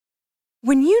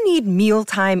When you need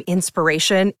mealtime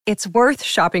inspiration, it's worth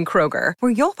shopping Kroger,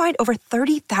 where you'll find over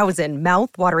 30,000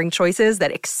 mouth-watering choices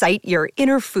that excite your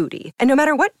inner foodie. And no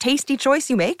matter what tasty choice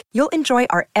you make, you'll enjoy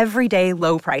our everyday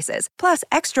low prices, plus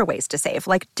extra ways to save,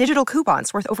 like digital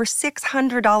coupons worth over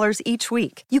 $600 each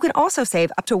week. You can also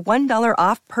save up to $1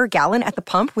 off per gallon at the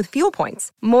pump with fuel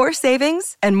points. More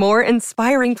savings and more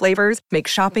inspiring flavors make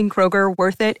shopping Kroger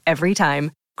worth it every time.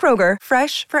 Kroger,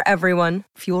 fresh for everyone.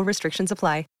 Fuel restrictions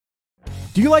apply.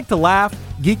 Do you like to laugh,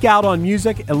 geek out on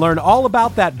music, and learn all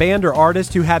about that band or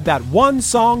artist who had that one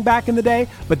song back in the day,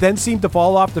 but then seemed to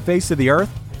fall off the face of the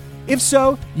earth? If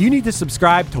so, you need to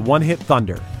subscribe to One Hit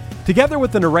Thunder. Together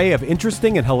with an array of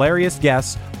interesting and hilarious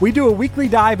guests, we do a weekly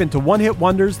dive into one-hit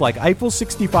wonders like Eiffel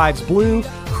 65's Blue,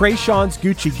 Krayshawn's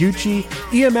Gucci Gucci,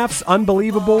 EMF's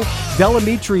Unbelievable,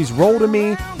 Delamitri's Roll to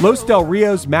Me, Los Del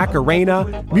Rio's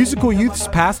Macarena, Musical Youth's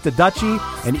Pass the Dutchie,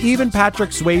 and even Patrick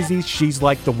Swayze's She's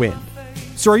Like the Wind.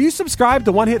 So are you subscribed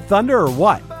to One Hit Thunder or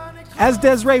what? As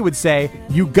Desiree would say,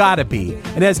 you gotta be.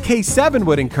 And as K7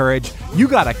 would encourage, you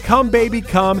gotta come, baby,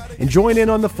 come and join in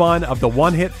on the fun of the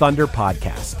One Hit Thunder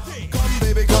podcast. Come,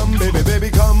 baby, come, baby, baby,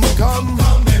 come, come.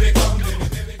 Come, baby, come, baby,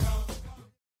 baby, come.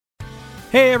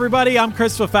 Hey everybody, I'm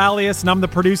Chris Fafalius, and I'm the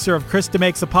producer of Krista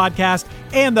Makes a Podcast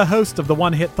and the host of the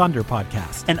One Hit Thunder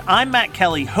podcast. And I'm Matt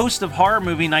Kelly, host of Horror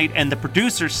Movie Night and the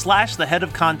producer / the head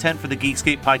of content for the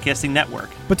Geekscape Podcasting Network.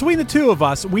 Between the two of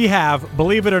us, we have,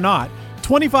 believe it or not,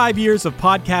 25 years of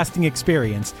podcasting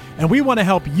experience, and we want to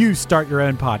help you start your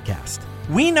own podcast.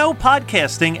 We know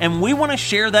podcasting, and we want to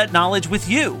share that knowledge with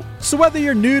you. So whether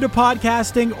you're new to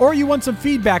podcasting or you want some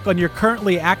feedback on your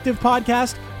currently active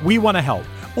podcast, we want to help.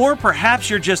 Or perhaps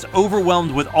you're just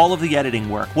overwhelmed with all of the editing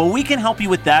work. Well, we can help you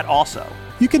with that also.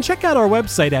 You can check out our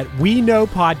website at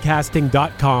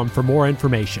weknowpodcasting.com for more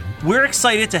information. We're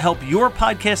excited to help your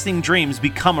podcasting dreams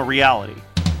become a reality.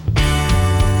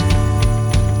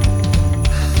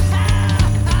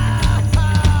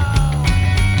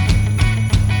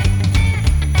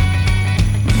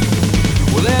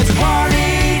 Well, there's a party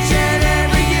each and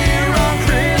every year on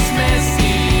Christmas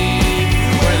Eve,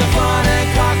 where the fun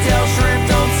and cocktail shrimp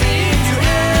don't seem to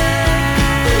end.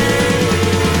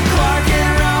 Clark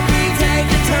and Ralphie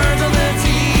taking turns on the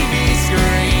TV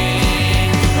screen,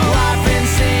 laughing,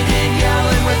 singing,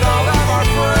 yelling with all of our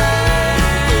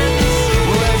friends.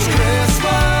 Well, it's Christmas,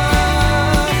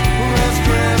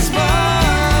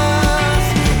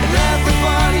 and let the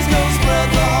parties go spread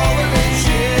the holiday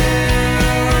cheer.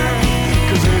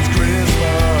 'Cause it's Christmas.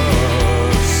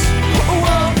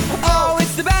 Whoa, oh,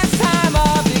 it's the best time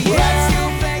of the year. Let's go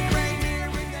fake reindeer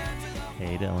again.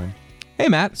 Hey, Dylan. Hey,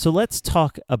 Matt. So let's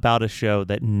talk about a show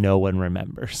that no one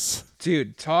remembers.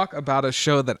 Dude, talk about a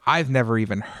show that I've never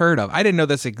even heard of. I didn't know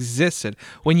this existed.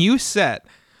 When you said,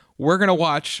 we're going to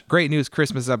watch Great News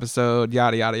Christmas episode,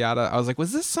 yada, yada, yada, I was like,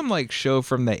 was this some like show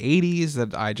from the 80s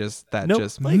that I just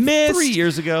Like missed? 3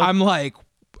 years ago. I'm like,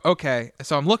 okay.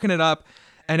 So I'm looking it up,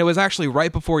 and it was actually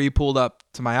right before you pulled up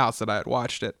to my house that I had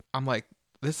watched it. I'm like,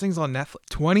 this thing's on Netflix.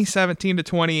 2017 to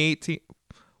 2018.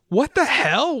 What the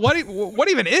hell? What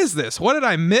even is this? What did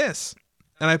I miss?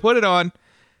 And I put it on,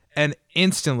 and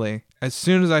instantly, as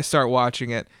soon as I start watching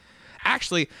it,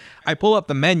 actually, I pull up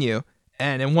the menu,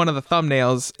 and in one of the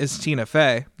thumbnails is Tina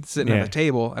Fey sitting at the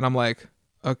table, and I'm like,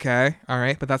 okay, all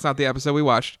right, but that's not the episode we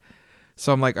watched.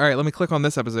 So I'm like, all right, let me click on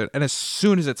this episode, and as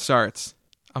soon as it starts,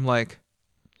 I'm like,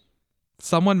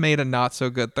 someone made a not so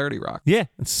good 30 Rock. Yeah.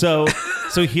 So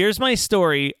here's my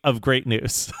story of Great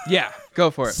News. Yeah, go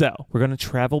for it. So we're going to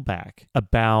travel back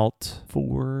about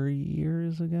 4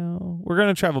 years ago. We're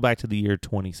going to travel back to the year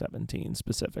 2017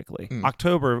 specifically.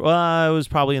 October, it was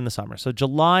probably in the summer. So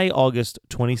July, August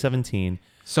 2017.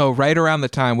 So right around the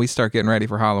time we start getting ready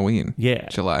for Halloween. Yeah.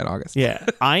 July and August. Yeah.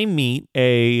 I meet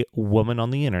a woman on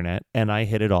the internet and I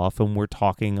hit it off and we're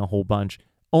talking a whole bunch.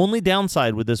 Only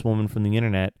downside with this woman from the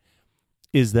internet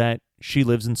is that she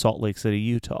lives in Salt Lake City,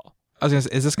 Utah. I was gonna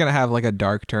say, is this gonna have like a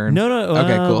dark turn? No.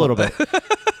 Okay, cool. A little bit.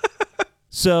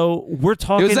 So we're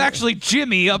talking. It was actually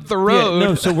Jimmy up the road. Yeah,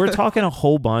 no, so we're talking a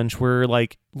whole bunch. We're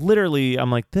like, literally, I'm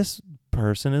like, this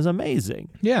person is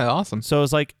amazing. Yeah, awesome. So I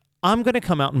was like, I'm going to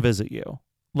come out and visit you.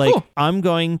 Like, Cool. I'm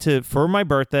going to, for my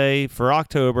birthday, for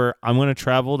October, I'm going to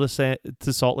travel to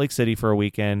Salt Lake City for a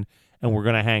weekend, and we're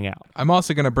going to hang out. I'm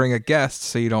also gonna bring a guest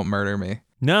so you don't murder me.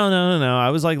 No. I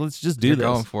was like, let's just do You're this.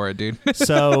 going for it, dude.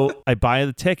 So I buy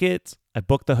the tickets. I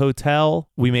book the hotel.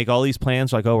 We make all these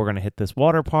plans. Like, oh, we're going to hit this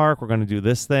water park. We're going to do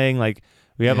this thing. Like,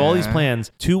 we have all these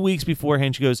plans. 2 weeks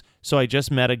beforehand, she goes, so I just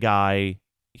met a guy.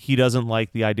 He doesn't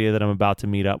like the idea that I'm about to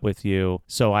meet up with you,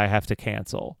 so I have to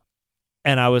cancel.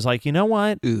 And I was like, you know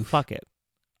what? Oof. Fuck it.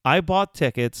 I bought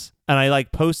tickets. And I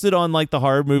like posted on like the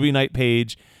Horror Movie Night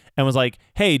page and was like,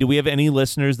 hey, do we have any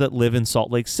listeners that live in Salt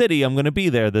Lake City? I'm going to be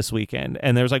there this weekend.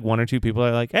 And there's like 1 or 2 people that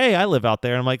are like, hey, I live out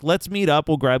there. And I'm like, let's meet up.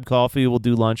 We'll grab coffee. We'll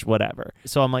do lunch, whatever.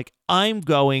 So I'm like, I'm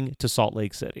going to Salt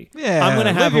Lake City. Yeah, I'm going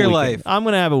to have live your a life. weekend. I'm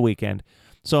going to have a weekend.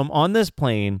 So I'm on this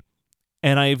plane,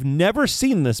 and I've never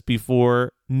seen this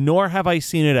before, nor have I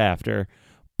seen it after.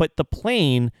 But the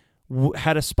plane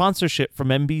had a sponsorship from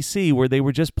NBC where they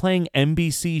were just playing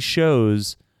NBC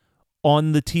shows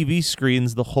on the TV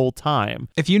screens the whole time.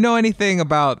 If you know anything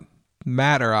about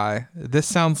Matt or I, this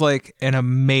sounds like an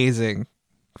amazing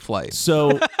flight.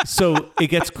 So it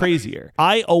gets crazier.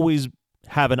 I always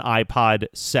have an iPod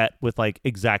set with like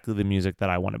exactly the music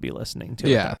that I want to be listening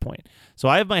to at that point. So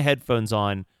I have my headphones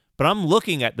on, but I'm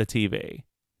looking at the TV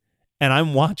and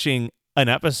I'm watching an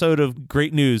episode of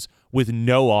Great News with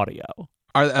no audio.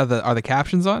 Are the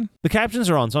captions on? The captions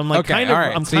are on, so I'm like Okay, kind of all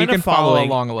right. I'm So you kind can of following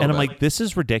follow along a little and I'm bit. like, this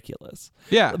is ridiculous.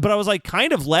 Yeah. But I was like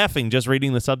kind of laughing just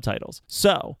reading the subtitles.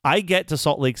 So I get to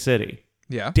Salt Lake City.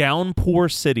 Yeah. Downpour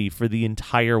city for the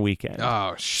entire weekend.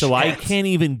 Oh, shit. So I can't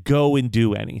even go and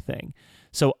do anything.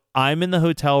 So I'm in the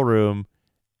hotel room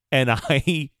and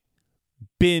I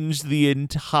binged the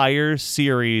entire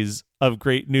series of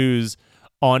Great News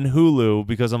on Hulu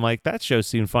because I'm like, that show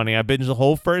seemed funny. I binged the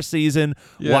whole first season,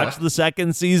 watched the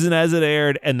second season as it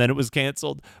aired, and then it was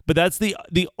canceled. But that's the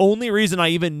only reason I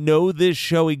even know this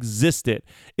show existed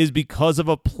is because of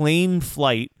a plane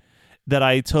flight that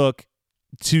I took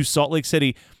to Salt Lake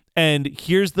City. And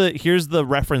here's the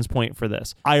reference point for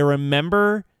this. I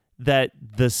remember that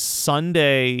the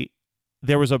Sunday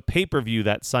there was a pay-per-view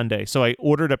that Sunday. So I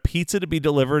ordered a pizza to be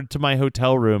delivered to my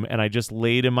hotel room, and I just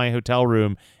laid in my hotel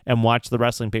room and watched the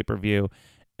wrestling pay-per-view.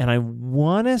 And I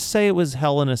want to say it was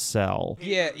Hell in a Cell.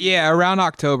 Yeah, around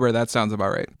October, that sounds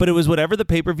about right. But it was whatever the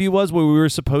pay-per-view was where we were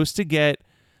supposed to get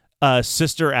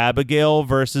Sister Abigail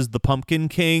versus the Pumpkin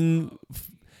King.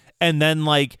 And then,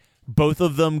 like, both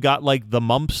of them got, like, the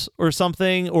mumps or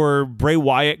something, or Bray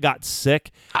Wyatt got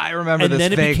sick. I remember and this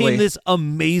then it vaguely. became this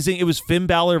amazing, it was Finn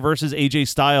Balor versus AJ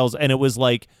Styles, and it was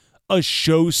like a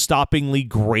show-stoppingly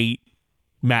great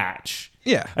match.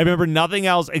 Yeah. I remember nothing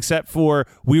else except for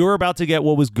we were about to get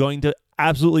what was going to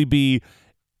absolutely be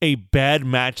a bad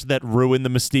match that ruined the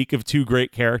mystique of 2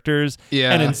 great characters.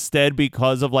 Yeah. And instead,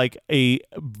 because of like a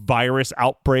virus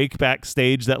outbreak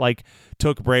backstage that like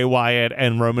took Bray Wyatt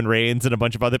and Roman Reigns and a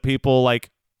bunch of other people like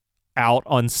out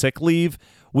on sick leave,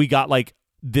 we got like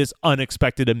this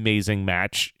unexpected amazing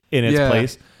match in its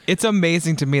place. It's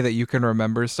amazing to me that you can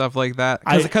remember stuff like that.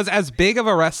 Because as big of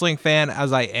a wrestling fan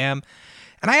as I am,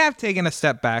 and I have taken a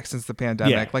step back since the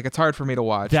pandemic. Yeah. Like, it's hard for me to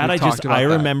watch. That We've I talked about that.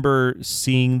 remember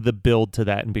seeing the build to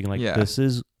that and being like, this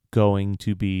is going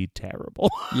to be terrible.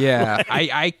 Yeah.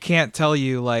 I can't tell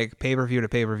you, like, pay-per-view to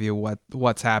pay-per-view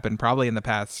what's happened probably in the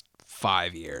past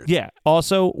 5 years. Yeah.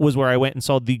 Also was where I went and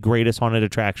saw the greatest haunted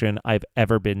attraction I've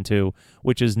ever been to,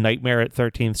 which is Nightmare at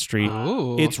 13th Street.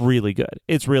 Ooh. It's really good.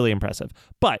 It's really impressive.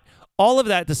 But all of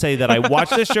that to say that I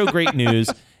watched this show, Great News.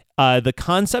 The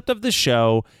concept of the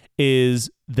show is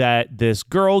that this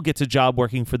girl gets a job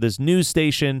working for this news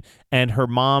station, and her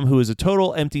mom, who is a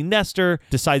total empty nester,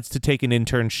 decides to take an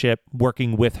internship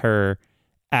working with her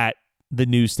at the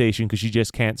news station because she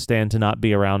just can't stand to not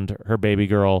be around her baby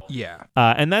girl. Yeah.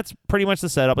 And that's pretty much the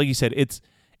setup. Like you said, it's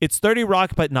 30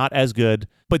 Rock, but not as good.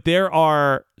 But there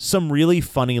are some really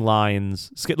funny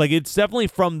lines. Like, it's definitely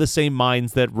from the same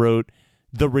minds that wrote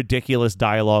the ridiculous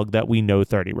dialogue that we know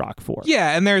 30 Rock for.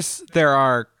 Yeah, and there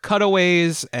are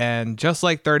cutaways, and just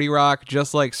like 30 Rock,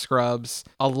 just like Scrubs,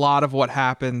 a lot of what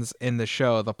happens in the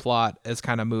show, the plot, is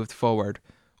kind of moved forward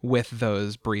with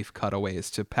those brief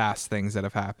cutaways to past things that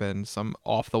have happened, some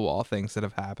off-the-wall things that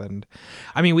have happened.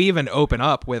 I mean, we even open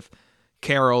up with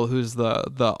Carol, who's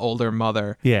the older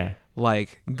mother,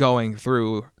 like going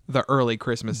through the early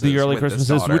Christmases.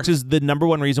 Which is the number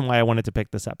one reason why I wanted to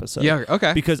pick this episode. Yeah,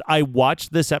 okay. Because I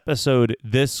watched this episode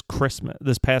this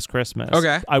past Christmas.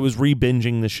 Okay. I was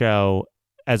re-binging the show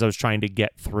as I was trying to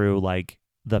get through like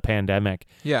the pandemic.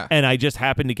 Yeah. And I just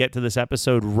happened to get to this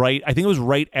episode I think it was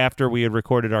right after we had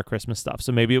recorded our Christmas stuff.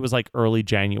 So maybe it was like early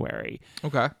January.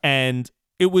 Okay. And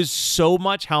it was so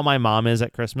much how my mom is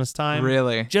at Christmas time.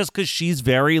 Really? Just because she's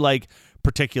very like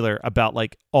particular about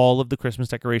like all of the Christmas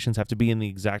decorations have to be in the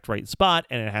exact right spot,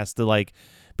 and it has to like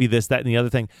be this, that, and the other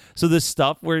thing. So this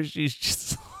stuff where she's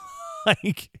just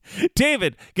like,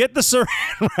 David, get the saran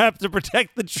wrap to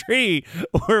protect the tree.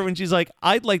 Or when she's like,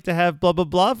 I'd like to have blah, blah,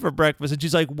 blah for breakfast. And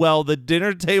she's like, well, the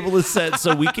dinner table is set,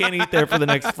 so we can't eat there for the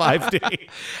next 5 days.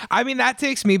 I mean, that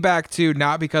takes me back to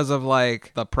not because of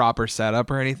like the proper setup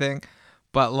or anything,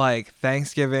 But like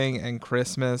Thanksgiving and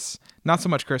Christmas, not so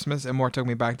much Christmas, it more took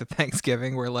me back to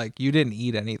Thanksgiving where like you didn't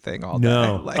eat anything all day.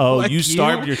 No. Like, You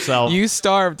starved yourself. You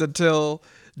starved until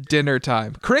dinner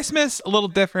time. Christmas, a little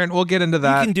different. We'll get into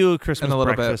that. You can do a Christmas in a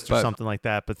little breakfast bit, or but- something like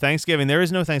that. But Thanksgiving, there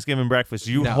is no Thanksgiving breakfast.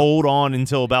 You No. hold on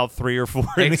until about 3 or 4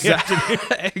 in the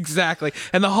afternoon. Exactly.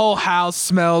 And the whole house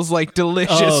smells like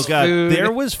delicious Oh, God. food.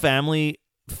 There was family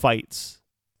fights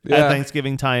Yeah. at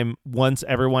Thanksgiving time once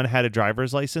everyone had a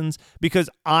driver's license, because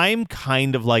I'm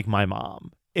kind of like my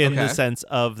mom in the Okay. sense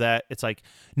of that it's like,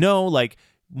 no, like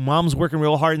mom's working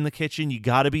real hard in the kitchen. You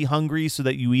got to be hungry so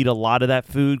that you eat a lot of that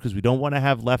food because we don't want to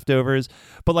have leftovers.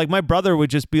 But like my brother would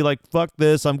just be like, fuck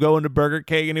this, I'm going to Burger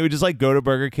King. And he would just like go to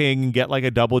Burger King and get like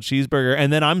a double cheeseburger.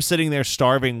 And then I'm sitting there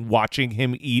starving watching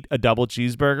him eat a double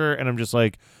cheeseburger. And I'm just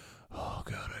like, oh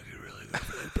God, I could really go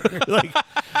for that burger. Like,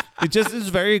 it just is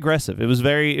very aggressive. It was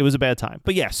a bad time.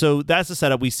 But yeah, so that's the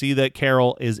setup. We see that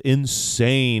Carol is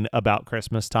insane about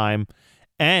Christmas time.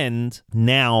 And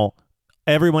now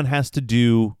everyone has to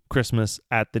do Christmas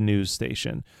at the news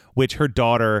station, which her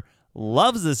daughter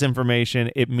loves this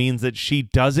information. It means that she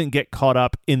doesn't get caught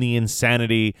up in the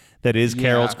insanity that is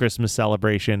Carol's Yeah. Christmas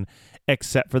celebration,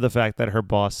 except for the fact that her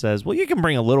boss says, well, you can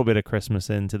bring a little bit of Christmas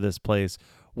into this place,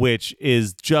 which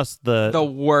is just the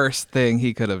worst thing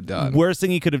he could have done. worst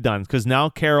thing he could have done, because now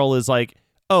Carol is like,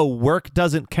 oh, work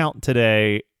doesn't count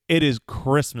today. It is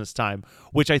Christmas time,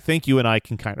 which I think you and I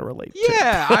can kind of relate to.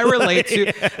 Yeah, I relate to.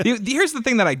 Here's the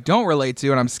thing that I don't relate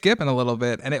to, and I'm skipping a little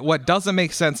bit, and what doesn't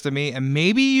make sense to me, and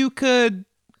maybe you could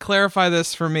clarify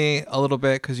this for me a little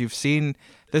bit because you've seen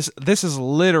this. This is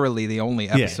literally the only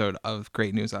episode of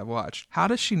Great News I've watched. How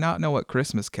does she not know what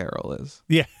Christmas Carol is?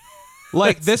 Yeah.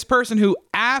 Like this person who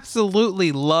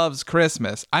absolutely loves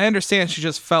Christmas. I understand she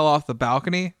just fell off the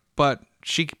balcony, but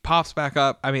she pops back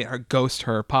up. I mean, her ghost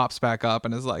pops back up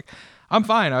and is like, I'm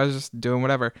fine. I was just doing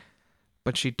whatever.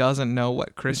 But she doesn't know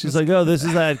what Christmas She's like, oh, this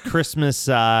is that Christmas.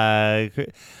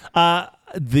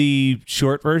 The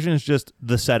short version is just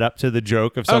the setup to the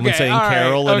joke of someone Okay, saying all right,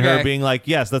 Carol and her okay. being like,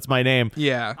 yes, that's my name.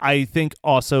 Yeah. I think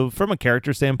also from a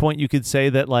character standpoint, you could say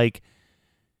that like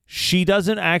she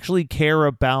doesn't actually care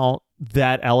about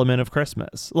that element of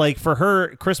Christmas. Like for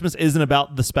her, Christmas isn't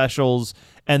about the specials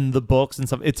and the books and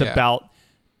stuff. It's Yeah. about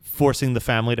forcing the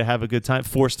family to have a good time,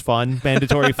 forced fun,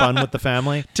 mandatory fun with the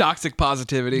family. Toxic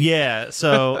positivity. Yeah.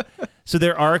 So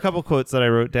there are a couple quotes that I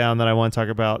wrote down that I want to talk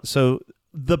about. So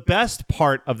the best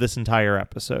part of this entire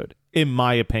episode, in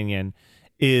my opinion,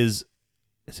 is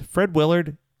it Fred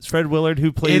Willard? It's Fred Willard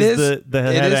who plays It is. the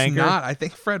It head is anchor. not. I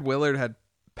think Fred Willard had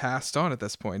passed on at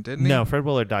this point, didn't he? No, Fred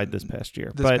Willard died this past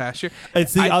year. This past year.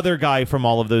 It's the I- other guy from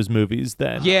all of those movies.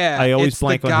 Then Yeah. I always it's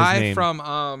blank the on guy his name.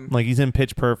 from Like he's in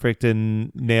Pitch Perfect and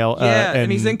Nail. yeah,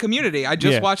 and he's in Community. I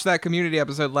just yeah. watched that Community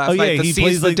episode last Oh night. yeah, The he Seize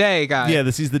plays the like, Day guy. Yeah,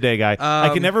 the Seize the Day guy. I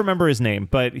can Um, never remember his name,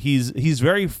 but he's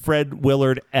very Fred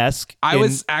Willard-esque. I in-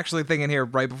 was actually thinking here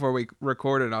right before we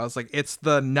recorded. I was like, it's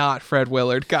the not Fred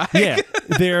Willard guy. Yeah,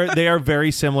 they are very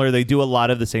similar. They do a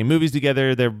lot of the same movies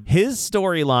together. His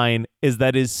storyline is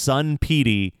that his son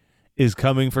Petey is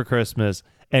coming for Christmas,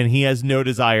 and he has no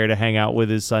desire to hang out with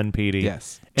his son Petey.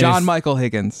 Yes. And John his- Michael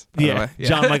Higgins. By the Yeah, way.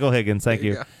 John Michael Higgins. Thank There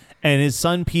you you. go. And his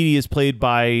son Petey is played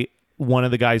by one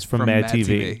of the guys from Mad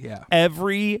TV. yeah.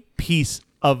 Every piece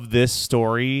of this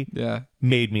story Yeah.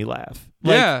 made me laugh.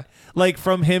 Yeah. Like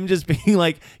from him just being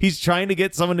like, he's trying to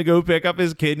get someone to go pick up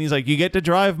his kid, and he's like, you get to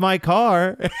drive my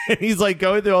car. And he's like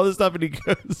going through all this stuff, and he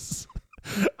goes,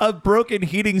 a broken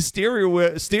heating steering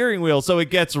wheel, so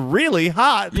it gets really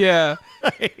hot. Yeah.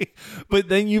 But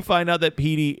then you find out that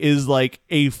Petey is like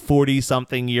a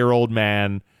 40-something-year-old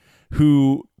man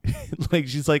who, like,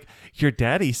 she's like, your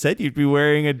daddy said you'd be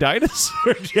wearing a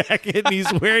dinosaur jacket, and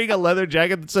he's wearing a leather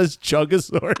jacket that says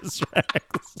Chungosaurus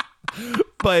Rex.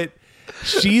 But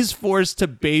she's forced to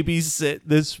babysit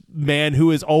this man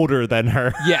who is older than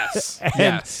her. Yes. And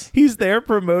yes. he's there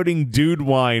promoting dude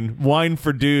wine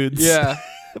for dudes. Yeah.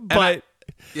 But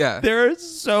Yeah. there are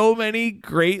so many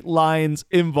great lines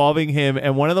involving him,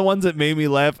 and one of the ones that made me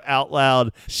laugh out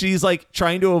loud, she's like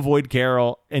trying to avoid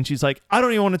Carol, and she's like, I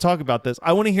don't even want to talk about this.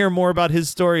 I want to hear more about his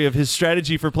story of his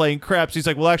strategy for playing craps. He's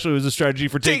like, well, actually, it was a strategy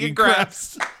for taking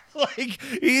craps. Like,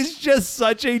 he's just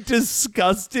such a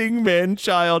disgusting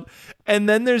man-child. And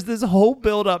then there's this whole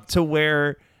build-up to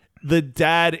where the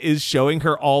dad is showing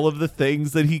her all of the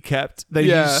things that he kept that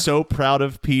he's so proud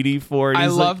of Petey for. And I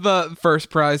he's love the first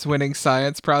prize winning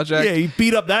science project. Yeah, he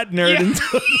beat up that nerd and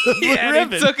took the and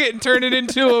ribbon. he took it and turned it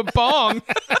into a bong.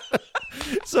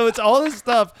 So it's all this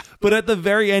stuff, but at the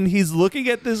very end, he's looking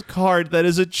at this card that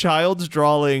is a child's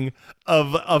drawing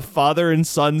of a father and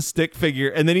son stick figure,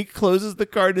 and then he closes the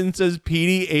card and says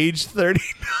Petey, age 39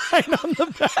 on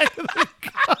the back of the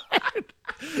card.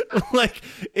 Like,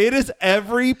 it is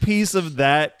every piece of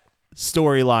that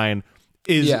storyline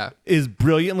is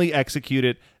brilliantly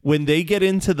executed. When they get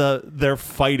into their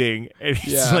fighting, and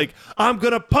he's like, I'm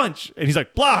gonna punch, and he's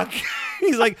like, block.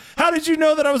 He's like, how did you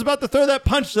know that I was about to throw that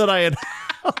punch that I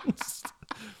announced?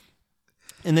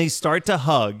 And they start to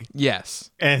hug.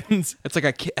 Yes. And it's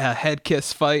like a head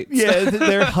kiss fight. Yeah,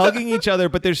 they're hugging each other,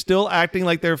 but they're still acting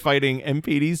like they're fighting. And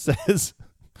Petey says,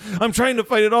 I'm trying to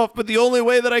fight it off, but the only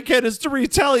way that I can is to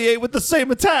retaliate with the same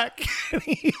attack. And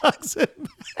he hugs him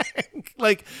back.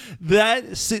 Like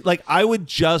that, like I would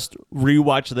just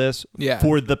rewatch this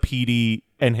for the Petey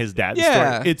and his dad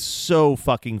story. It's so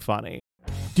fucking funny.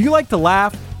 Do you like to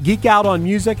laugh, geek out on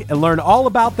music, and learn all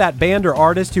about that band or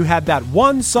artist who had that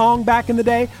one song back in the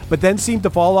day, but then seemed to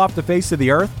fall off the face of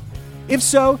the earth? If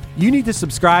so, you need to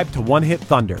subscribe to One Hit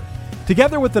Thunder.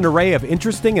 Together with an array of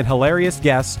interesting and hilarious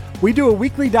guests, we do a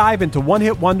weekly dive into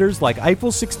one-hit wonders like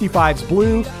Eiffel 65's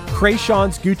Blue,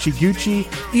 Krayshawn's Gucci Gucci,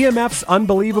 EMF's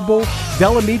Unbelievable,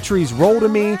 Delamitri's Roll to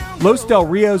Me, Los Del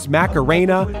Rio's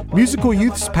Macarena, Musical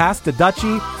Youth's Pass the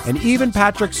Dutchie, and even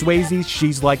Patrick Swayze's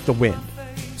She's Like the Wind.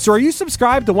 So are you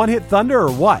subscribed to One Hit Thunder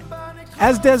or what?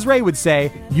 As Desiree would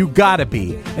say, you gotta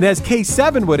be. And as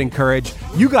K7 would encourage,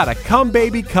 you gotta come,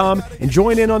 baby, come and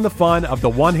join in on the fun of the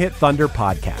One Hit Thunder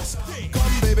podcast.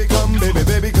 Come, baby, come, baby,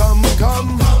 baby, come,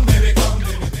 come. Come, baby, come,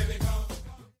 baby, baby, come.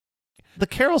 The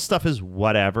Carol stuff is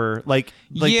whatever. Like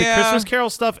the Christmas Carol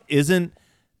stuff isn't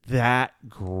that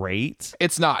great.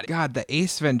 It's not. God, the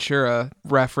Ace Ventura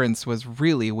reference was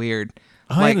really weird.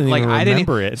 I didn't even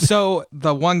remember it. So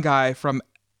the one guy from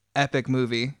Epic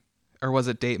Movie, or was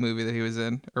it Date Movie that he was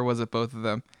in, or was it both of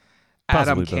them?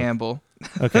 Possibly Adam both. Campbell.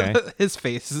 Okay. His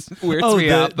face weirds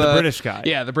me out. The British guy.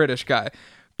 Yeah, the British guy.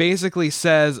 Basically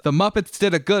says the Muppets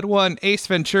did a good one, Ace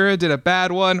Ventura did a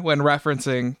bad one when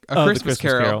referencing a Christmas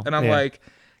Carol. And I'm like,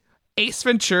 Ace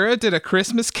Ventura did a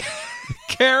Christmas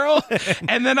Carol?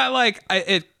 And then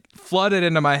it flooded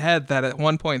into my head that at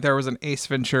one point there was an Ace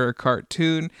Ventura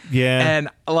cartoon. Yeah. And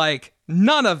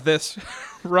none of this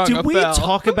rung a Did we bell.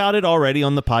 talk about it already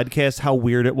on the podcast, how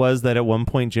weird it was that at one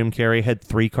point Jim Carrey had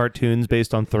 3 cartoons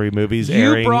based on 3 movies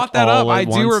airing You brought that up. all at I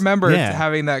do once? remember Yeah.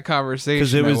 having that conversation.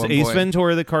 Because it at was one Ace point.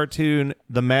 Ventura the cartoon,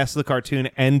 The Mask the cartoon,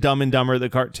 and Dumb and Dumber the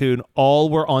cartoon all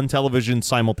were on television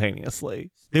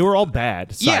simultaneously. They were all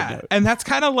bad. Side note. And that's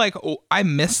kind of like, I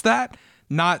miss that.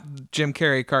 Not Jim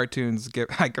Carrey cartoons,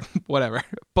 whatever.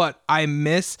 But I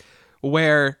miss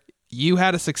where you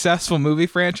had a successful movie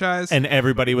franchise. And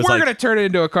everybody was we're like, going to turn it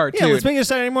into a cartoon. yeah, let's make it a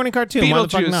Saturday morning cartoon. Why the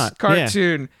fuck Beetlejuice not?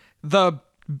 cartoon. The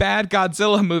bad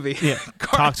Godzilla movie. Yeah.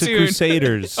 cartoon. Toxic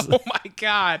Crusaders. Oh my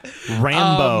God.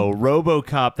 Rambo,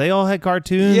 RoboCop. They all had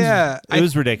cartoons. Yeah. It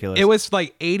was ridiculous. It was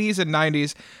like 80s and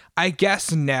 90s. I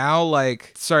guess now,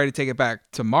 sorry to take it back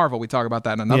to Marvel. We talk about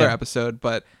that in another episode,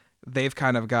 but they've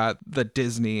kind of got the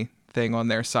Disney thing on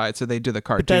their side, so they do the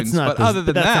cartoons. But that's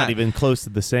not even close to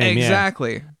the same.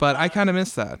 Exactly. Yeah. But I kind of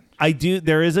miss that. I do.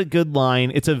 There is a good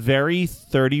line. It's a very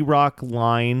 30 Rock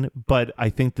line, but I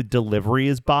think the delivery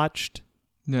is botched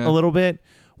a little bit,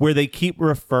 where they keep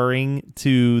referring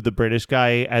to the British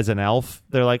guy as an elf.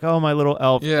 They're like, oh, my little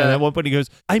elf. Yeah. And at one point he goes,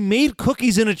 I made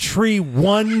cookies in a tree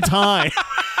one time.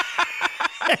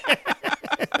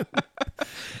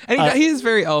 And he is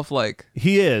very elf-like.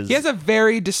 He is. He has a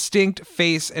very distinct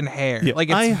face and hair. Yeah.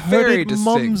 It's I very heard it,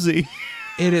 distinct. Mumsy.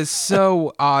 It is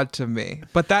so odd to me.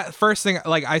 But that first thing,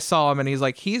 I saw him and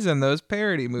he's in those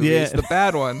parody movies, the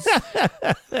bad ones.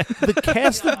 The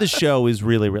cast of the show is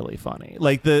really, really funny.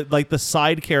 Like the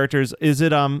side characters. Is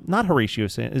it not Horatio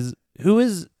Sands? You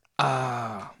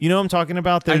know what I'm talking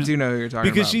about? I do know who you're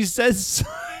talking because about.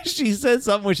 she says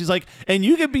something where she's like, and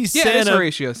you can be Santa. Yeah, it's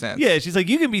Horatio Sands. Yeah, she's like,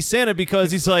 you can be Santa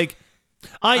because he's like,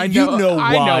 I know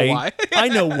why. why. I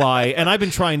know why. And I've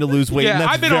been trying to lose weight. Yeah, and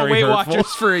that's I've been on very Weight hurtful.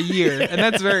 Watchers for a year, and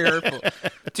that's very hurtful.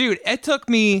 Dude, it took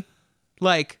me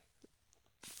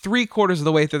 3/4 of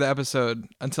the way through the episode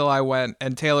until I went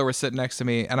and Taylor was sitting next to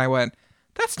me, and I went,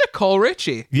 that's Nicole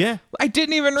Richie. Yeah. I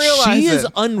didn't even realize She it. is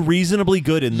unreasonably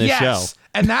good in this show.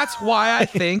 And that's why I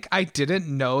think I didn't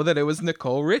know that it was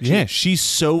Nicole Richie. Yeah, she's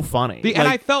so funny. And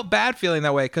I felt bad feeling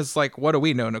that way because, like, what do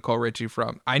we know Nicole Richie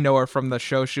from? I know her from the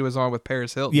show she was on with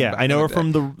Paris Hilton. Yeah, back I know in her day.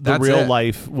 from the That's real it.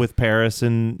 life with Paris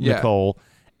and Yeah. Nicole,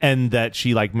 and that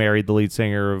she like married the lead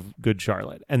singer of Good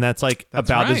Charlotte, and that's like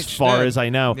about right, as she far did. as I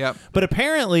know. Yep. But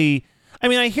apparently, I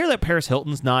mean, I hear that Paris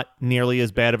Hilton's not nearly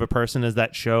as bad of a person as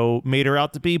that show made her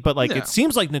out to be, but like No. it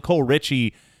seems like Nicole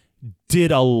Richie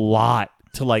did a lot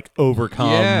to like overcome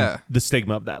Yeah. the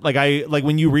stigma of that. Like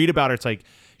when you read about her, it's like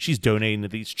she's donating to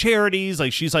these charities,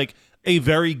 like she's like a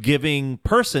very giving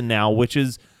person now, which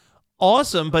is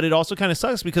awesome, but it also kind of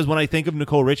sucks because when I think of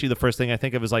Nicole Richie, the first thing I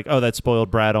think of is like, oh, that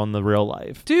spoiled brat on the real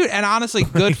life. Dude, and honestly,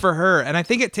 good for her. And I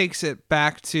think it takes it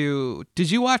back to. Did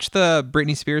you watch the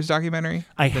Britney Spears documentary?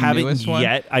 I The haven't newest one?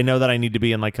 yet. I know that I need to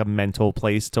be in like a mental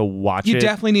place to watch You it.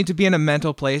 definitely need to be in a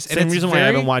mental place. And Same it's reason why I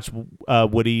very- haven't watched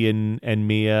Woody and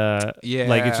Mia. Yeah.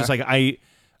 Like it's just like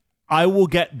I will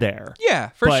get there. Yeah,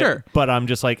 for but, sure. But I'm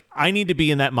just like, I need to be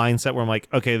in that mindset where I'm like,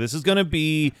 okay, this is going to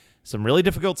be some really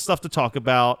difficult stuff to talk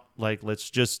about. Like, let's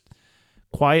just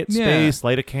quiet Yeah. space,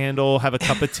 light a candle, have a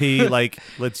cup of tea. Like,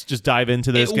 let's just dive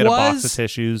into this, It get a box of was-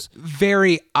 tissues.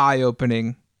 Very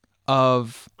eye-opening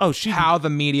of Oh, she- how the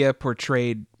media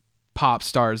portrayed pop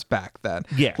stars back then.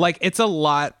 Yeah. Like, it's a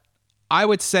lot. I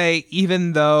would say,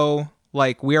 even though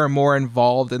like we are more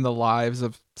involved in the lives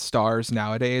of stars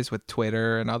nowadays with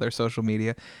Twitter and other social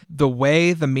media, the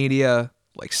way the media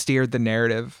like steered the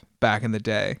narrative back in the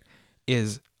day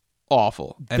is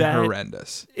awful and That-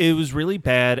 horrendous. It was really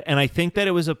bad, and I think that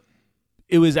it was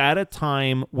at a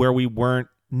time where we weren't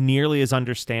nearly as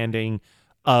understanding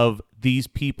of these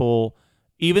people,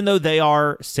 even though they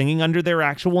are singing under their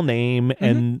actual name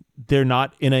and they're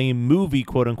not in a movie,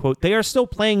 quote unquote, they are still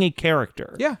playing a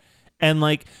character. Yeah. And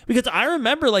like, because I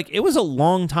remember like it was a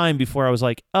long time before I was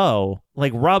like, oh,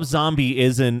 like Rob Zombie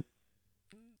isn't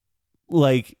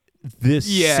like this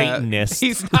Satanist.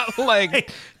 He's not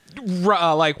like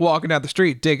like walking down the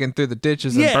street digging through the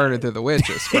ditches and Yeah. burning through the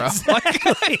witches, bro.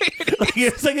 Exactly. Like,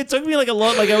 it's like it took me like a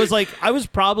long, like I was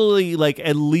probably like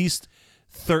at least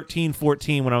 13,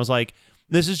 14 when I was like,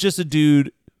 this is just a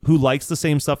dude who likes the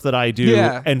same stuff that I do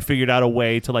Yeah. and figured out a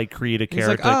way to like create a He's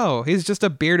character. like, oh, he's just a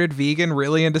bearded vegan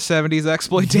really into 70s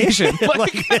exploitation.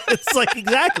 like it's like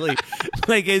exactly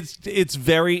like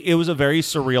it was a very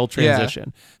surreal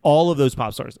transition. All of those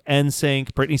pop stars,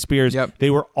 NSYNC, Britney Spears, Yep. they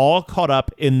were all caught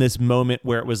up in this moment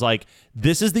where it was like,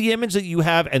 this is the image that you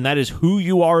have and that is who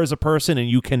you are as a person and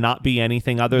you cannot be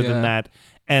anything other than Yeah. that.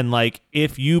 And like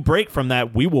if you break from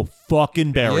that, we will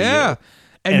fucking bury Yeah. you.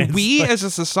 And it's we like- as a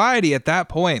society at that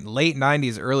point, late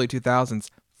 90s, early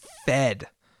 2000s, fed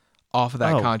off of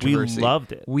that Oh, we controversy.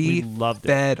 loved it. We We loved it.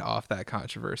 fed off that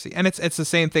controversy. And it's the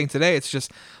same thing today. It's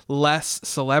just less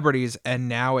celebrities and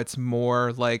now it's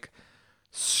more like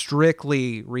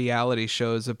strictly reality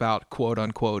shows about quote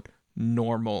unquote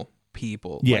normal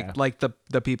people. Yeah. Like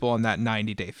the people on that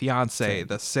 90 Day Fiance,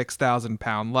 the 6,000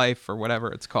 pound life or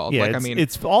whatever it's called. Yeah, like it's, I mean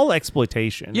it's all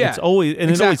exploitation. Yeah, It's always, and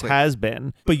it always exactly. has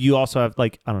been. But you also have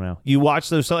like, I don't know, you watch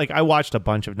those. So like I watched a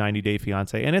bunch of 90 Day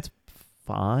Fiance, and it's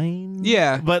fine.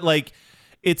 Yeah. but like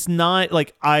it's not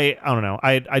like I don't know.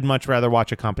 I'd much rather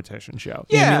watch a competition show.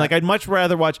 You know what I Yeah. mean, like I'd much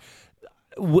rather watch.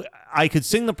 I could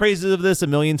sing the praises of this a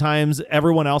million times.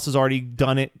 Everyone else has already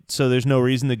done it, so there's no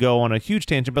reason to go on a huge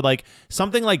tangent. But like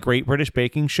something like Great British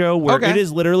Baking Show, where Okay. it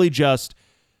is literally just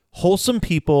wholesome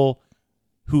people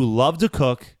who love to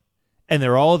cook, and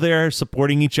they're all there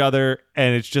supporting each other,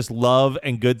 and it's just love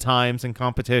and good times and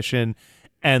competition,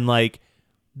 and like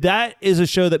that is a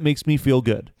show that makes me feel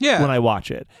good Yeah. when I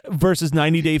watch it. Versus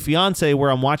 90 Day Fiance,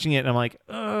 where I'm watching it and I'm like,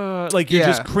 like you're Yeah.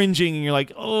 just cringing and you're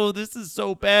like, oh, this is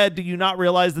so bad. Do you not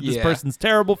realize that this Yeah. person's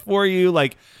terrible for you?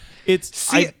 Like, it's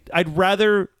See- I'd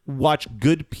rather watch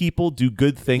good people do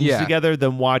good things Yeah. together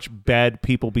than watch bad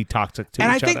people be toxic to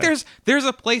and I each think other. there's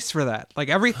a place for that. Like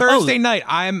every Thursday night,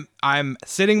 I'm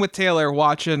sitting with Taylor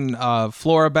watching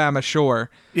Floribama Shore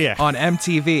Yeah. on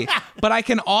MTV. But I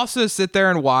can also sit there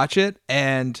and watch it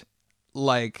and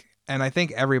like, and I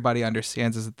think everybody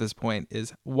understands this at this point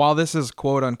is while this is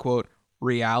quote unquote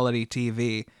reality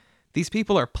TV, these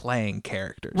people are playing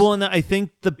characters. Well, and I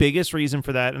think the biggest reason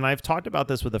for that, and I've talked about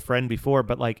this with a friend before,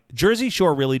 but like Jersey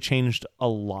Shore really changed a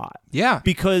lot. Yeah.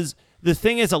 Because the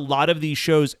thing is, a lot of these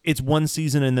shows, it's one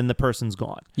season and then the person's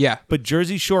gone. Yeah. But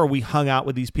Jersey Shore, we hung out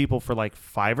with these people for like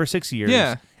 5 or 6 years.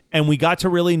 Yeah. And we got to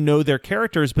really know their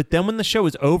characters. But then when the show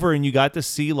was over and you got to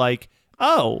see like,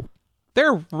 oh,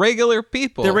 They're regular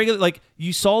people. they're regular, like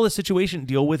you saw the situation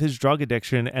deal with his drug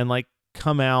addiction and like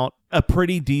come out a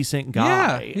pretty decent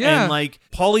guy. Yeah. And like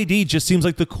Pauly D just seems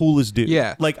like the coolest dude.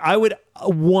 Yeah. Like I would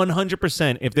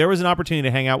 100%, if there was an opportunity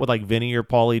to hang out with like Vinny or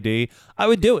Pauly D, I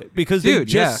would do it because they Dude,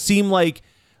 just seem like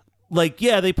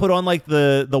yeah, they put on like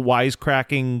the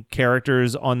wisecracking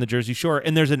characters on the Jersey Shore,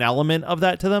 and there's an element of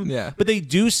that to them. Yeah. But they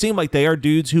do seem like they are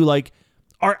dudes who like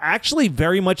are actually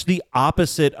very much the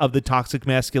opposite of the toxic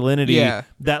masculinity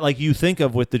that like you think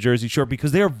of with the Jersey Shore,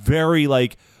 because they're very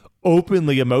like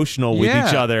openly emotional with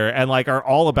each other and like are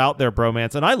all about their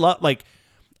bromance. And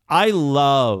I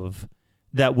love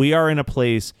that we are in a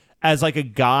place as like a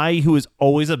guy who is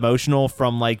always emotional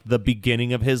from like the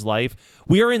beginning of his life.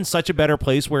 We are in such a better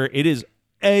place where it is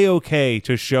A-okay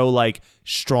to show like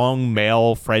strong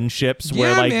male friendships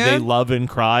where like they love and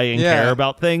cry and care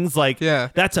about things. Like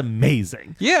that's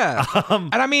amazing. Yeah.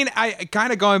 And I mean, I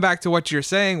kind of going back to what you're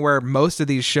saying, where most of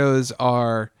these shows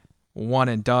are one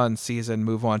and done season,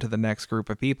 move on to the next group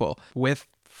of people. With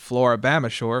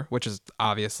Floribama Shore, which is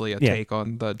obviously a take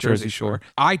on the Jersey Shore.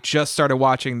 I just started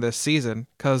watching this season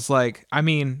because, like, I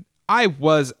mean, I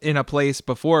was in a place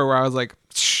before where I was like,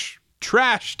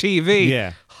 trash TV.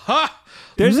 Yeah. Huh.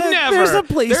 There's a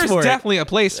place for it. There's definitely a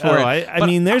place for it. I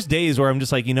mean, there's days where I'm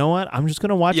just like, you know what? I'm just going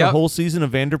to watch a whole season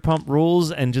of Vanderpump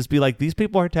Rules and just be like, these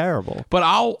people are terrible. But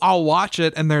I'll watch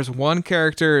it, and there's one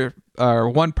character or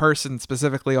one person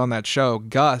specifically on that show,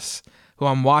 Gus, who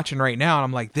I'm watching right now, and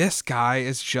I'm like, this guy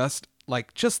is just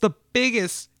the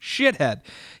biggest shithead.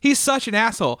 He's such an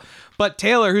asshole. But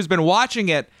Taylor, who's been watching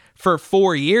it for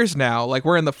 4 years now, like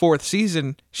we're in the 4th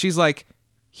season, she's like,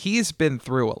 he's been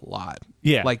through a lot.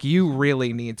 Yeah. Like you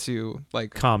really need to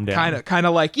like calm down. Kind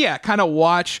of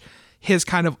watch his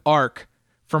kind of arc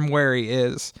from where he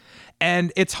is.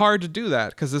 And it's hard to do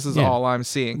that because this is all I'm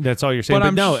seeing. That's all you're saying.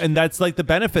 But no, and that's like the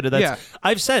benefit of that. Yeah.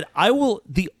 I've said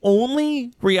the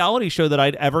only reality show that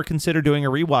I'd ever consider doing a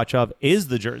rewatch of is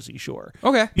the Jersey Shore.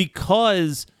 Okay.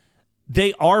 Because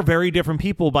they are very different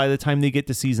people by the time they get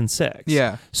to season 6.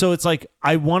 Yeah. So it's like,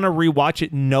 I want to rewatch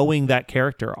it knowing that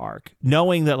character arc,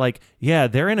 knowing that like, yeah,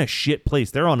 they're in a shit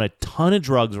place. They're on a ton of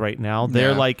drugs right now.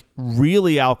 They're like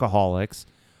really alcoholics,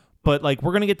 but like,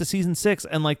 we're going to get to season 6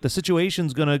 and like the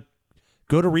situation's going to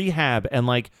go to rehab and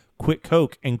like quit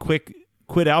coke and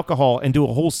quit alcohol and do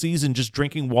a whole season just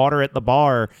drinking water at the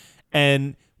bar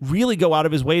and really go out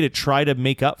of his way to try to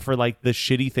make up for like the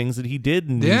shitty things that he did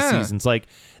in these seasons. Like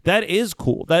that is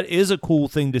cool. That is a cool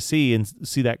thing to see and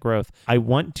see that growth. I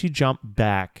want to jump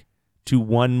back to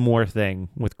one more thing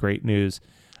with great news.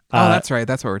 Oh, that's right.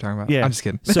 That's what we're talking about. Yeah. I'm just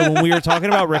kidding. So when we were talking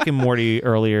about Rick and Morty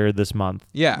earlier this month,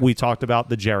 we talked about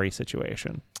the Jerry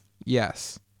situation.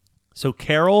 Yes. So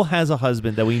Carol has a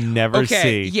husband that we never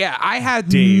see. Yeah, I had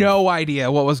Dave. no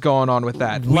idea what was going on with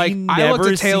that. We Like, I looked never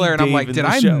at Taylor see and I'm Dave like, in did the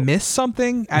I show. miss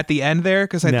something at the end there?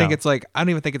 Because I No. think it's like, I don't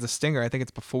even think it's a stinger. I think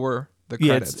it's before the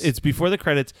credits. Yeah, it's before the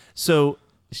credits. So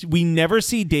we never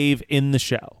see Dave in the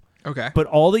show. Okay. But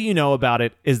all that you know about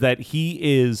it is that he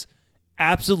is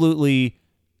absolutely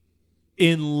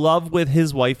in love with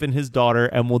his wife and his daughter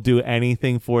and will do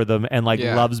anything for them and like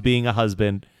loves being a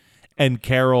husband. And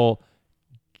Carol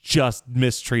just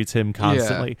mistreats him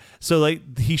constantly. So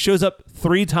like he shows up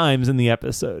 3 times in the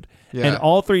episode. And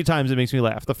all 3 times it makes me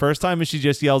laugh. The first time is she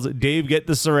just yells, Dave, get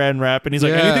the saran wrap. And he's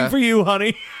like, anything for you,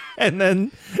 honey. And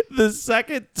then the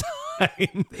second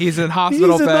time he's in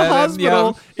hospital he's in bed. the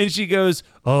hospital and she goes,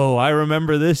 oh, I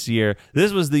remember this year.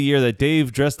 This was the year that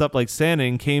Dave dressed up like Santa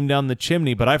and came down the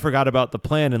chimney, but I forgot about the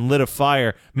plan and lit a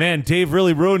fire. Man, Dave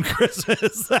really ruined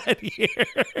Christmas that year.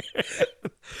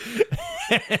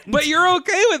 But you're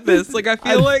okay with this. Like, I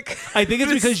feel like I think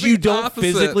it's because the you don't opposite.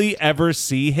 physically ever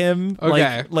see him.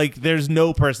 Okay. Like there's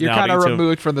no personality. You're kind of to him.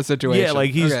 removed from the situation. Yeah,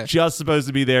 like he's Okay. just supposed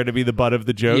to be there to be the butt of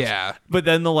the jokes. Yeah. But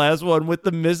then the last one with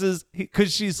the missus,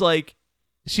 because she's like,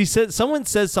 she said, someone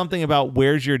says something about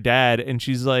where's your dad, and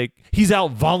she's like, he's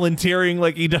out volunteering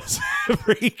like he does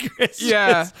every Christmas.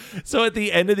 Yeah. So at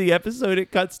the end of the episode,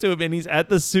 it cuts to him, and he's at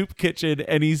the soup kitchen,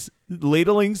 and he's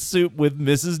ladling soup with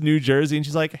Mrs. New Jersey, and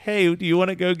she's like, hey, do you want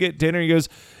to go get dinner? He goes,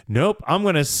 nope, I'm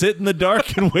gonna sit in the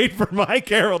dark and wait for my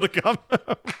Carol to come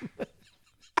home.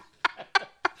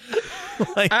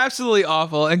 Like, Absolutely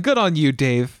awful. And good on you,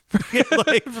 Dave,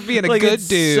 like, for being a like, good it's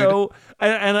dude. So,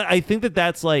 and I think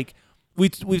that's like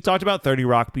we've talked about 30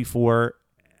 Rock before,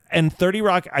 and 30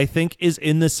 Rock I think is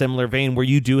in the similar vein where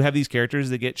you do have these characters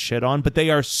that get shit on, but they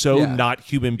are so not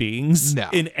human beings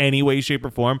in any way, shape, or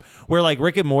form. Where like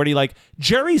Rick and Morty, like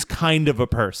Jerry's kind of a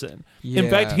person. In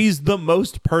fact, he's the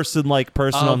most person-like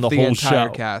person on the whole entire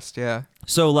show. cast. Yeah.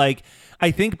 So like, I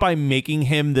think by making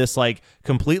him this like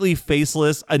completely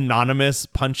faceless, anonymous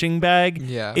punching bag,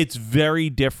 it's very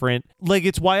different. Like,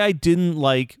 it's why I didn't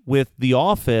like with The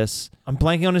Office, I'm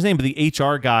blanking on his name, but the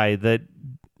HR guy that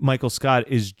Michael Scott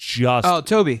is just... Oh,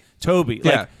 Toby.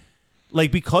 Yeah.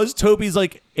 Like, because Toby's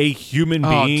like a human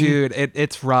being... Oh, dude,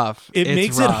 it's rough. It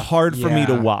makes it hard for me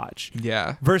to watch.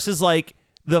 Yeah. Versus like,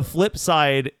 the flip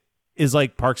side is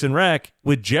like Parks and Rec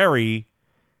with Jerry...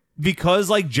 Because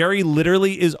like Jerry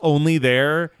literally is only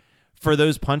there for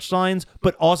those punchlines,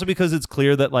 but also because it's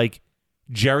clear that like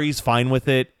Jerry's fine with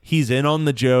it. He's in on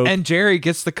the joke. And Jerry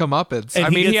gets the comeuppance. And I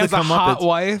mean, he has a comeuppance. hot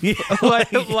wife, Yeah,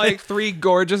 like 3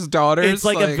 gorgeous daughters. It's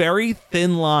like a very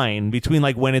thin line between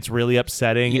like when it's really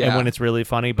upsetting and when it's really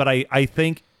funny. But I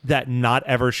think that not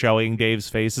ever showing Dave's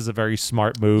face is a very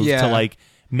smart move to like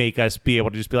make us be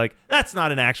able to just be like, that's not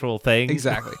an actual thing.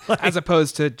 Exactly. As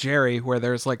opposed to Jerry, where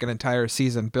there's like an entire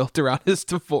season built around his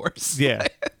divorce. Yeah.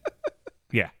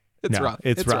 Yeah. It's rough.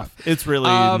 It's rough. It's really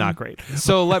not great.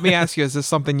 So let me ask you, is this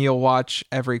something you'll watch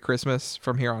every Christmas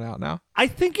from here on out now? I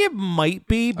think it might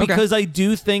be, because I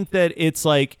do think that it's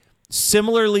like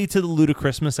similarly to the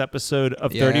Ludachristmas episode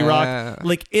of 30 Rock,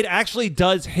 like it actually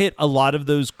does hit a lot of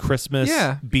those Christmas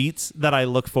beats that I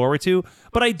look forward to.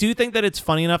 But I do think that it's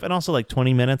funny enough, and also like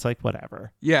 20 minutes, like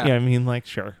whatever. Yeah. I mean, like,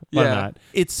 sure, why not?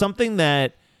 It's something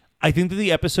that I think that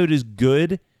the episode is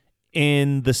good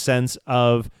in the sense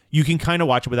of you can kind of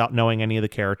watch it without knowing any of the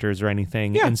characters or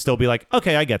anything and still be like,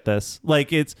 okay, I get this.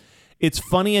 Like it's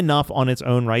funny enough on its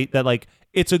own right that like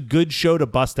it's a good show to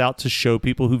bust out to show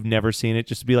people who've never seen it,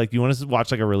 just to be like, do you want to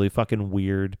watch like a really fucking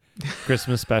weird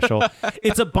Christmas special?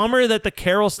 It's a bummer that the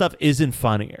Carol stuff isn't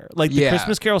funnier. Like the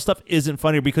Christmas Carol stuff isn't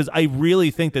funnier, because I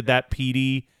really think that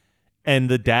Petey and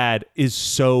the dad is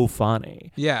so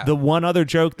funny. Yeah. The one other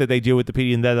joke that they do with the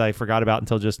Petey and dad that I forgot about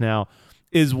until just now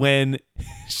is when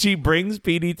she brings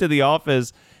Petey to the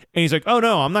office and he's like, oh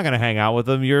no, I'm not going to hang out with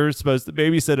him. You're supposed to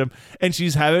babysit him. And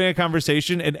she's having a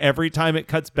conversation, and every time it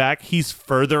cuts back, he's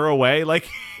further away. Like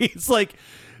he's like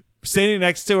standing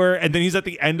next to her, and then he's at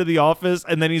the end of the office,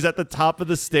 and then he's at the top of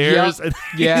the stairs. And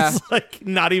he's like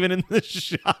not even in the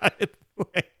shot.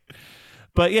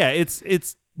 But yeah,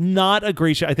 it's not a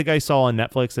great show. I think I saw on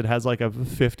Netflix it has like a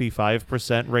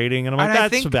 55% rating, and I'm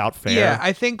like, that's about fair. Yeah,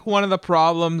 I think one of the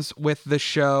problems with the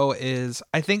show is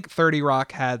I think 30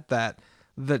 Rock had that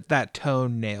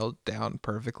tone nailed down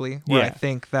perfectly, where I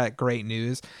think that Great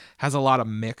News has a lot of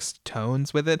mixed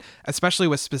tones with it, especially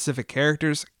with specific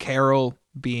characters, Carol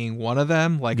being one of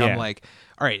them. Like I'm like,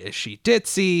 all right, is she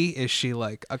ditzy? Is she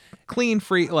like a clean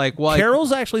freak? Like, well,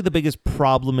 Carol's actually the biggest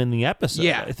problem in the episode,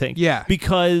 I think. Yeah.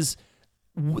 Because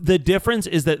the difference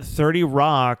is that 30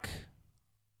 Rock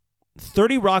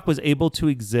was able to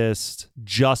exist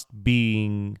just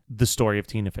being the story of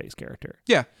Tina Fey's character.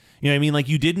 Yeah. You know what I mean? Like,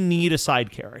 you didn't need a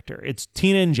side character. It's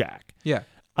Tina and Jack. Yeah.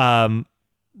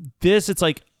 This, it's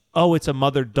like, oh, it's a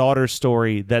mother-daughter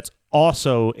story that's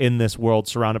also in this world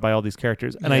surrounded by all these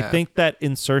characters. And I think that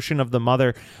insertion of the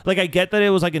mother, like, I get that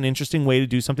it was like an interesting way to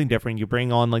do something different. You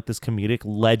bring on like this comedic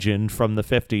legend from the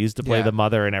 50s to play the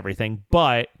mother and everything,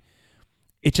 but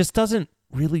it just doesn't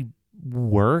really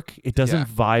work. It doesn't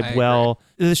vibe well.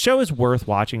 The show is worth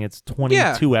watching. It's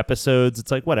 22 episodes.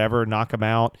 It's like, whatever, knock them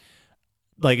out.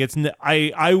 Like, it's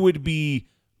I would be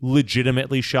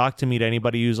legitimately shocked to meet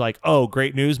anybody who's like, oh,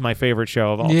 Great News, my favorite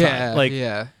show of all time. Like,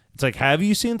 it's like, have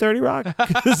you seen 30 Rock?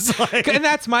 Like, and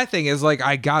that's my thing is like,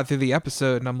 I got through the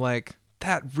episode and I'm like,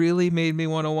 that really made me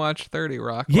want to watch 30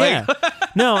 Rock. Yeah.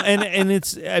 No, and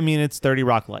it's 30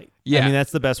 Rock light. Yeah. I mean,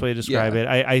 that's the best way to describe it.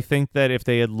 I think that if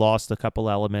they had lost a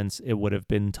couple elements, it would have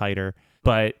been tighter,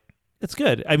 but it's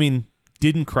good. I mean,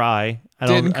 didn't cry.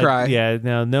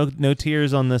 No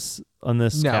tears on this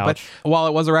couch. But while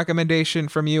it was a recommendation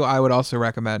from you, I would also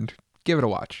recommend give it a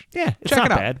watch. Yeah, it's not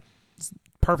bad. It's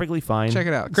perfectly fine. Check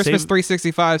it out. Christmas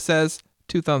 365 says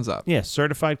 2 thumbs up. Yeah,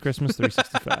 certified Christmas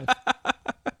 365.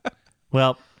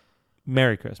 Well,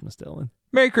 Merry Christmas, Dylan.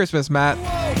 Merry Christmas, Matt.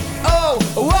 Oh,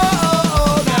 whoa, oh,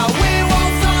 oh, now we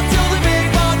won't stop till the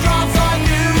big ball drops on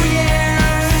New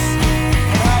Year's.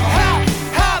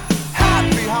 Have a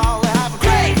happy holly, have a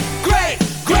great, great,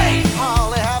 great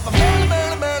holly, have a merry,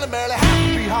 merry, merry, merry,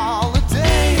 happy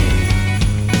holiday.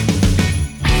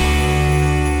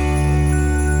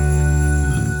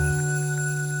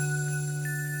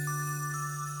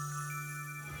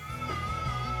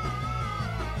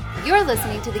 You're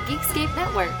listening to the Geekscape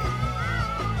Network.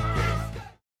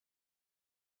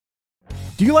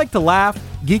 Do you like to laugh,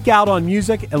 geek out on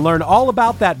music, and learn all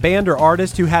about that band or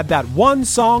artist who had that one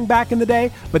song back in the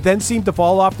day, but then seemed to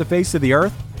fall off the face of the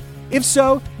earth? If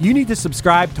so, you need to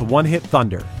subscribe to One Hit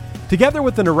Thunder. Together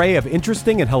with an array of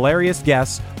interesting and hilarious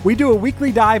guests, we do a weekly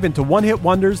dive into one-hit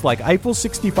wonders like Eiffel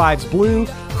 65's Blue,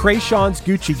 Krayshawn's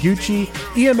Gucci Gucci,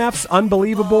 EMF's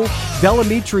Unbelievable,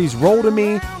 Delamitri's Roll to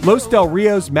Me, Los Del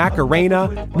Rio's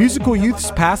Macarena, Musical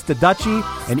Youth's Pass the Dutchie,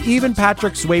 and even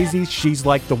Patrick Swayze's She's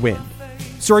Like the Wind.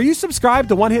 So are you subscribed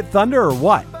to One Hit Thunder or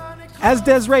what? As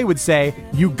Desiree would say,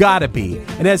 you gotta be.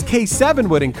 And as K7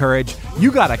 would encourage,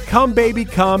 you gotta come, baby,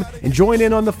 come and join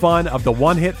in on the fun of the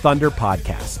One Hit Thunder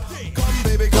podcast. Come,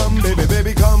 baby, come, baby,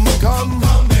 baby, come, come.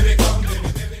 Come, baby, come, baby,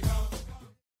 baby, come.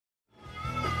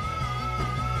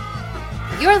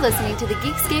 You're listening to the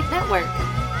Geekscape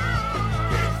Network.